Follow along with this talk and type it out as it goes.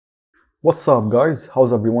What's up guys,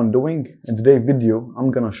 how's everyone doing? In today's video,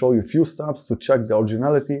 I'm gonna show you a few steps to check the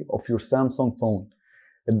originality of your Samsung phone.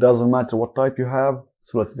 It doesn't matter what type you have,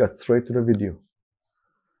 so let's get straight to the video.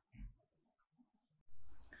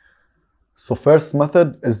 So first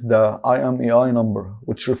method is the IMEI number,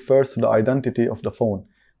 which refers to the identity of the phone,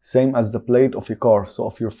 same as the plate of your car.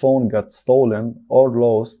 So if your phone gets stolen or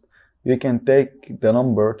lost, you can take the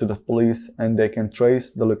number to the police and they can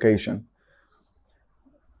trace the location.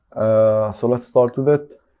 So let's start with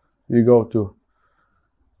it. You go to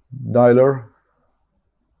dialer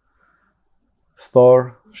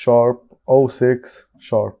star sharp 06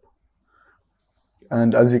 sharp,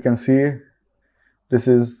 and as you can see, this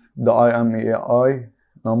is the IMEI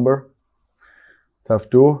number. Tab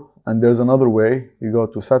 2, and there's another way. You go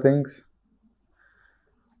to settings.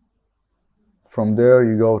 From there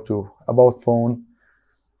you go to about phone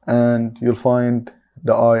and you'll find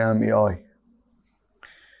the IMEI.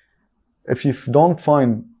 If you don't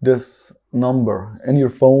find this number in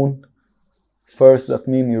your phone, first that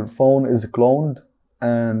means your phone is cloned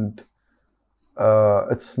and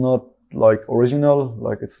it's not like original,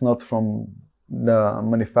 like it's not from the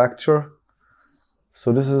manufacturer.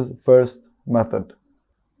 So this is first method.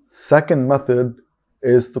 Second method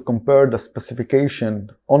is to compare the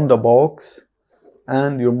specification on the box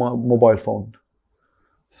and your mobile phone.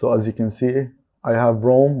 So as you can see, I have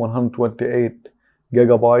ROM 128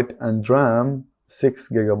 GB and RAM 6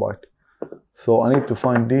 GB. So I need to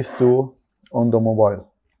find these two on the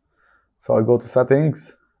mobile. So I go to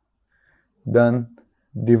settings, then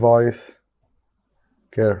device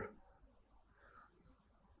care.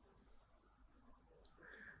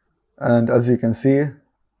 And as you can see,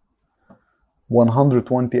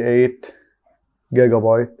 128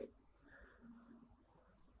 GB.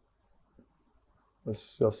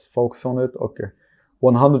 Let's just focus on it. Okay.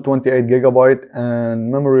 128 GB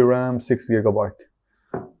and memory RAM 6 GB.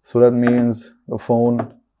 So that means the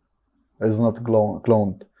phone is not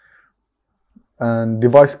cloned. And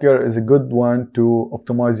device care is a good one to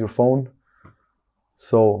optimize your phone.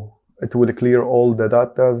 So it will clear all the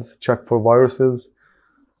data, check for viruses,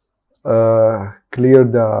 clear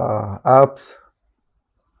the apps.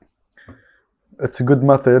 It's a good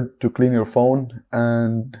method to clean your phone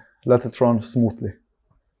and let it run smoothly.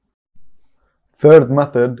 Third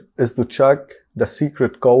method is to check the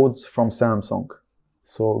secret codes from Samsung.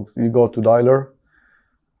 So you go to dialer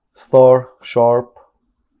star sharp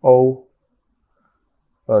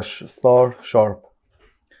star sharp.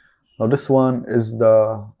 Now this one is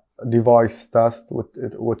the device test,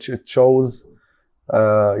 which it shows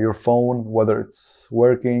your phone, whether it's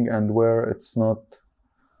working and where it's not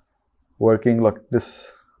working. Like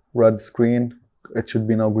this red screen, it should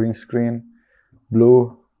be now green screen,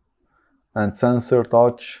 blue, and sensor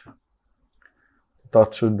touch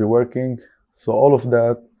should be working. So all of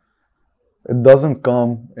that, it doesn't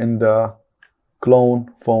come in the clone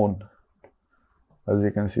phone. As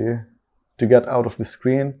you can see, to get out of the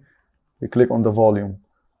screen, you click on the volume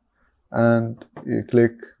and you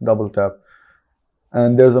click double tap.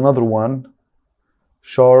 And there's another one,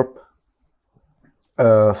 sharp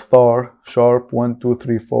star sharp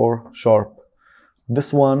 1234 sharp.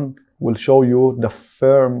 This one will show you the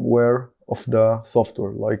firmware of the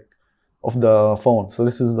software, like of the phone. So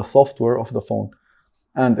this is the software of the phone.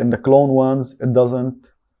 And in the clone ones, it doesn't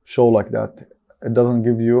show like that. It doesn't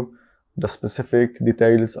give you the specific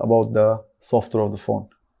details about the software of the phone.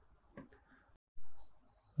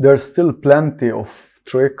 There's still plenty of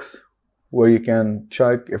tricks where you can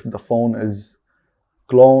check if the phone is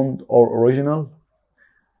cloned or original,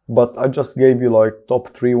 but I just gave you like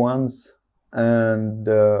top 3 ones, and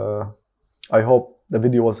I hope the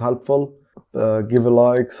video was helpful. Give a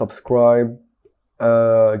like, subscribe,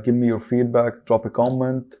 give me your feedback, drop a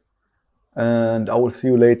comment, and I will see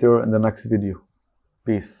you later in the next video.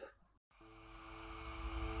 Peace.